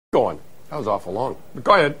Going. That was awful long. But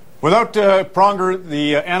go ahead. Without Pronger,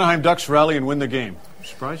 the Anaheim Ducks rally and win the game.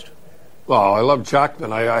 Surprised? Well, I love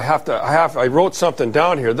Jackman. I wrote something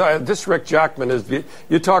down here. This Ric Jackman is.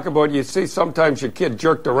 You talk about. You see, sometimes your kid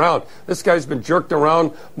jerked around. This guy's been jerked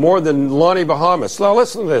around more than Lonnie Bahamas. Now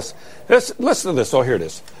listen to this. Listen to this. Oh, here it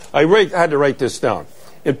is. I had to write this down.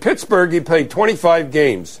 In Pittsburgh, he played 25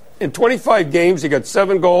 games. In 25 games, he got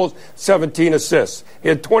 7 goals, 17 assists. He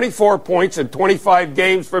had 24 points in 25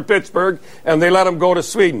 games for Pittsburgh, and they let him go to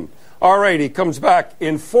Sweden. All right, he comes back.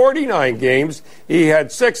 In 49 games, he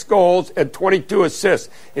had 6 goals and 22 assists.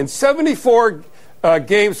 In 74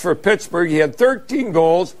 games for Pittsburgh, he had 13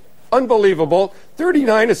 goals, unbelievable,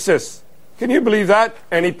 39 assists. Can you believe that?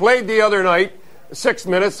 And he played the other night, 6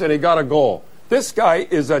 minutes, and he got a goal. This guy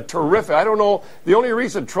is a terrific. I don't know. The only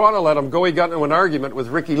reason Toronto let him go, he got into an argument with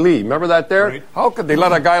Ricky Lee. Remember that there? Right. How could they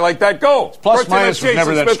let a guy like that go? Plus minus was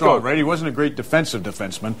never that strong, right? He wasn't a great defensive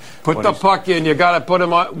defenseman. Put the puck in. You got to put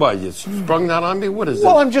him on. Well, you sprung that on me? What is that?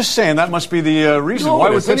 Well, I'm just saying that must be the reason. No,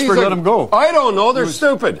 why would Pittsburgh let him go? I don't know. They're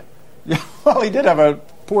stupid. Yeah, well, he did have a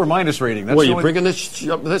poor minus rating. That's well, you're bringing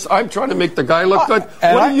this. I'm trying to make the guy look good.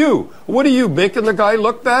 What are you making the guy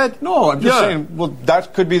look bad? No, I'm just saying. Well,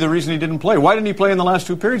 that could be the reason he didn't play. Why didn't he play in the last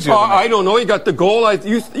 2 periods? I don't know. He got the goal.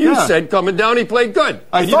 You said coming down, he played good.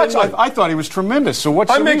 I thought he was tremendous. So what's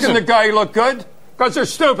I'm the reason? making the guy look good because they're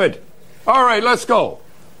stupid. All right, let's go.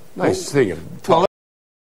 Nice thing.